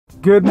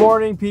Good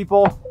morning,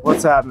 people.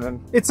 What's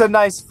happening? It's a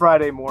nice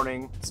Friday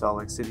morning, Salt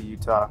Lake City,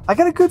 Utah. I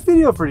got a good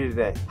video for you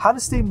today. How to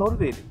stay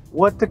motivated.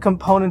 What the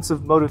components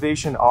of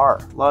motivation are.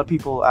 A lot of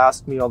people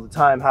ask me all the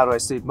time, how do I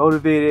stay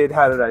motivated?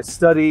 How did I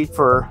study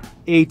for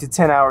 8 to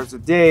 10 hours a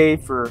day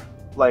for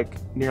like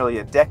nearly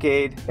a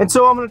decade? And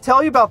so I'm going to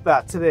tell you about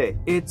that today.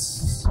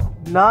 It's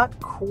not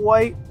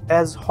quite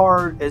as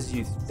hard as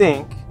you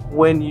think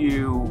when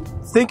you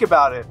think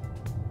about it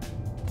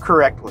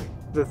correctly.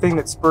 The thing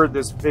that spurred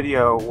this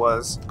video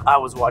was I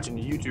was watching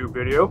a YouTube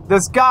video.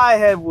 This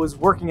guy was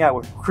working out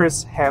with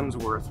Chris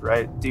Hemsworth,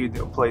 right? Dude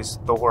that plays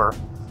Thor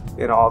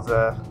in all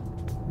the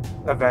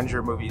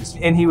Avenger movies.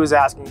 And he was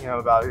asking him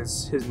about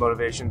his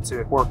motivation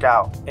to work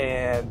out.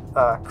 And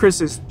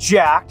Chris is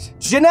jacked.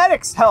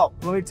 Genetics help,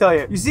 let me tell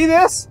you. You see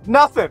this?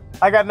 Nothing.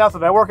 I got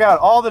nothing. I work out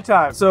all the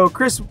time. So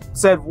Chris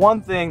said one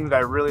thing that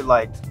I really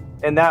liked,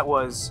 and that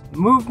was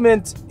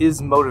movement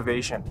is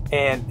motivation.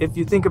 And if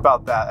you think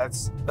about that,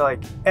 that's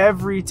like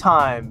every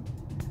time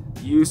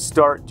you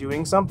start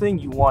doing something,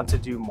 you want to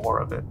do more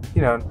of it.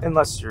 You know,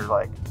 unless you're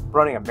like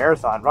running a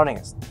marathon. Running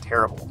is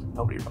terrible.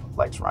 Nobody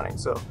likes running,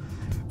 so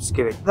just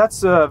kidding.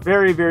 That's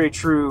very, very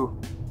true,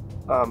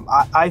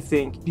 I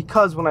think,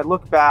 because when I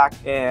look back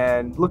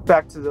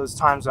to those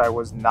times I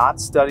was not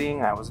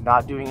studying, I was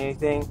not doing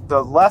anything,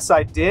 the less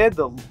I did,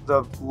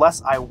 the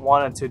less I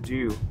wanted to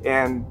do.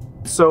 And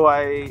so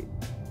I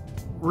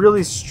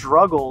really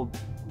struggled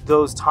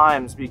those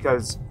times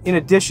because in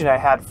addition, I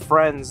had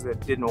friends that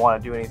didn't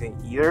want to do anything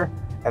either.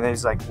 And they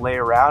just like lay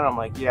around. I'm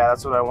like, yeah,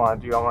 that's what I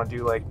want to do. I want to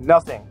do like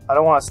nothing. I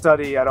don't want to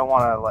study. I don't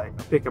want to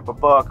like pick up a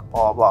book,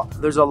 blah, blah, blah.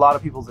 There's a lot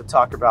of people that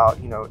talk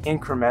about, you know,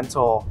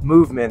 incremental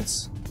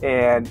movements.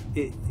 And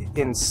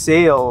in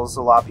sales,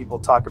 a lot of people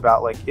talk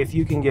about like, if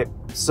you can get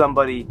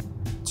somebody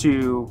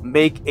to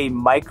make a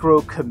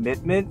micro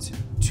commitment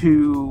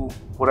to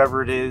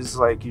whatever it is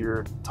like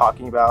you're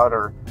talking about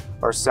or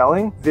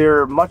selling,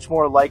 they're much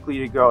more likely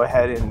to go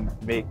ahead and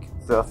make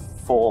the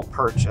full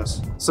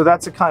purchase. So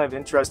that's a kind of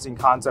interesting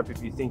concept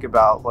if you think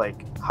about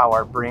like how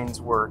our brains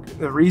work.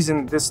 The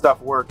reason this stuff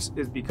works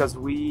is because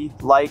we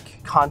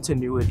like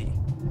continuity.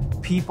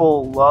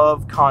 People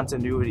love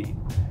continuity.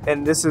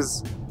 And this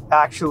is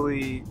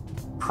actually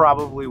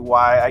probably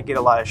why I get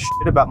a lot of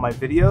shit about my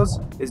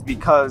videos, is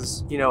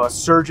because, you know, a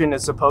surgeon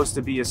is supposed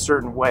to be a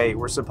certain way.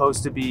 We're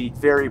supposed to be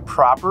very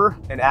proper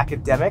and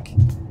academic.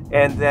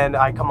 And then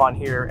I come on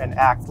here and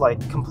act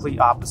like complete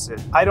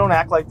opposite. I don't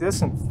act like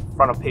this in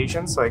front of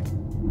patients. Like,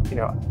 you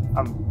know,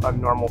 I'm a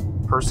normal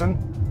person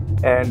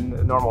and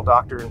a normal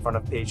doctor in front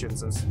of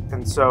patients.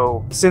 And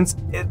so since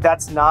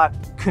that's not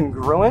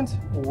congruent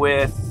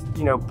with,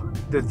 you know,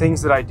 the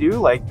things that I do,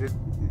 like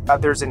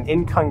there's an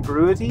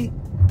incongruity,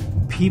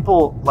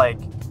 people like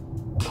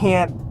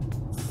can't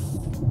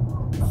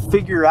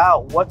figure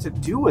out what to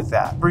do with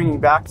that. Bringing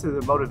back to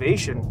the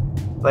motivation,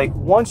 like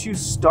once you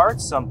start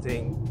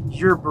something,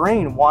 your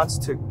brain wants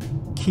to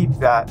keep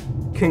that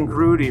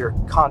congruity or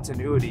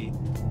continuity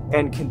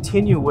and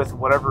continue with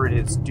whatever it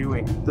is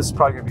doing. This is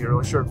probably gonna be a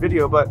really short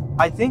video, but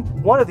I think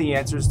one of the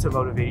answers to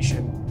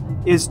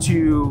motivation is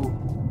to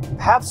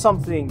have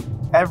something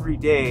every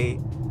day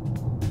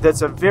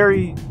that's a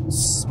very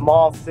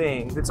small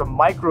thing, that's a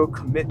micro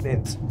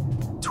commitment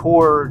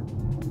toward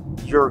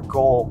your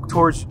goal,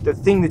 towards the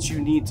thing that you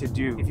need to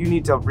do. If you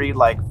need to read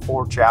like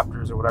 4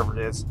 chapters or whatever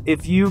it is,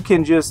 if you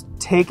can just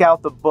take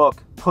out the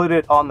book, put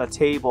it on the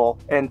table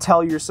and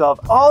tell yourself,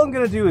 all I'm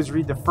gonna do is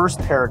read the first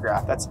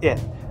paragraph, that's it.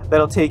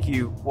 That'll take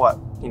you, what,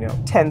 you know,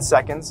 10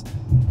 seconds.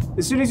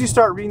 As soon as you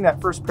start reading that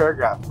first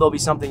paragraph, there'll be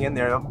something in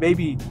there that'll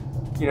maybe,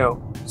 you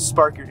know,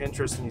 spark your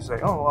interest and you say,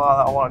 oh, well,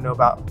 I wanna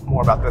know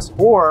more about this.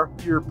 Or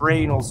your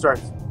brain will start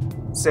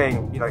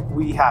saying, you know, like,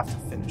 we have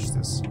to finish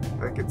this.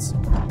 Like, it's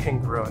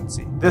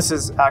congruency. This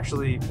is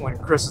actually, when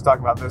Chris is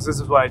talking about this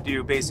is what I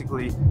do.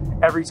 Basically,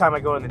 every time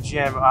I go in the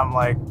gym, I'm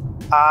like,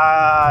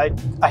 I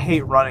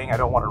hate running, I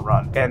don't want to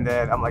run. And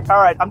then I'm like, all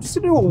right, I'm just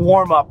gonna do a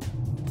warm up,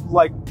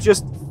 like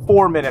just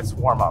 4 minutes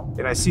warm up.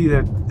 And I see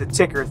the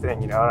ticker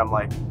thing, you know, and I'm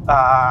like,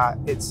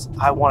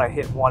 I want to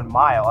hit 1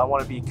 mile. I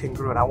want to be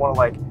congruent. I want to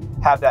like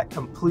have that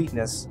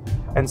completeness.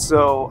 And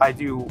so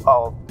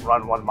I'll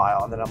run 1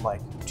 mile, and then I'm like,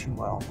 2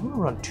 miles. I'm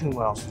gonna run 2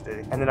 miles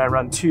today. And then I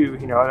run 2,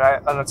 you know,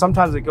 and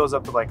sometimes it goes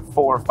up to like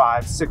 4,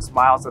 5, 6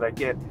 miles that I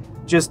get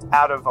just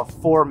out of a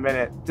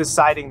 4-minute,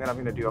 deciding that I'm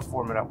gonna do a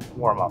 4-minute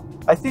warm up.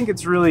 I think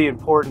it's really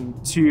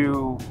important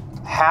to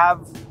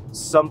have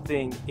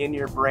something in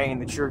your brain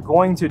that you're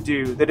going to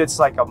do, that it's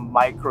like a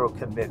micro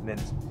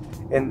commitment.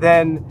 And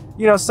then,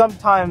 you know,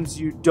 sometimes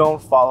you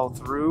don't follow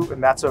through,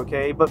 and that's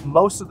okay, but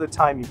most of the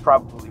time you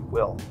probably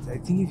will. I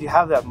think if you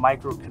have that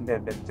micro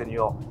commitment, then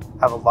you'll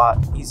have a lot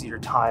easier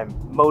time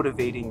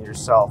motivating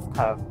yourself.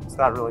 Kind of, it's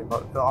not really,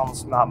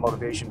 almost not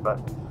motivation, but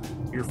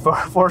you're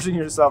forcing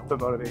yourself to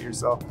motivate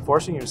yourself.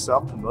 Forcing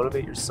yourself to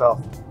motivate yourself.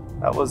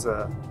 That was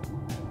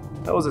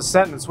a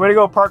sentence. Way to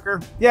go,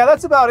 Parker. Yeah,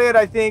 that's about it,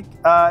 I think.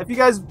 If you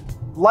guys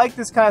like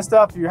this kind of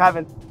stuff, if you're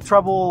having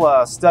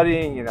trouble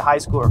studying in high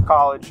school or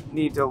college,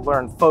 need to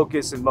learn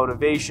focus and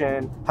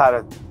motivation, how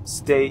to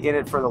stay in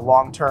it for the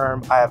long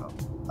term, I have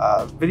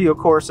video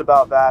course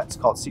about that. It's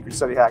called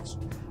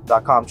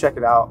secretstudyhacks.com. Check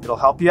it out. It'll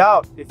help you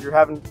out if you're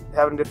having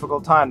a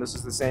difficult time. This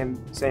is the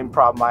same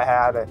problem I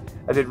had.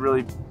 I did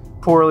really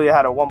poorly. I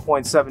had a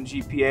 1.7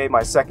 GPA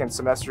my second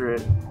semester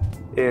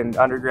in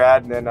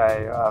undergrad, and then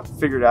I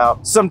figured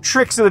out some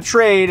tricks of the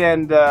trade,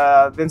 and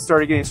then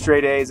started getting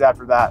straight A's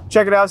after that.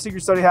 Check it out,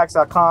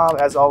 secretstudyhacks.com.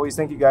 As always,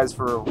 thank you guys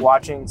for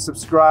watching.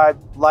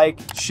 Subscribe, like,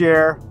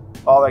 share,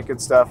 all that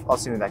good stuff. I'll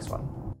see you in the next one.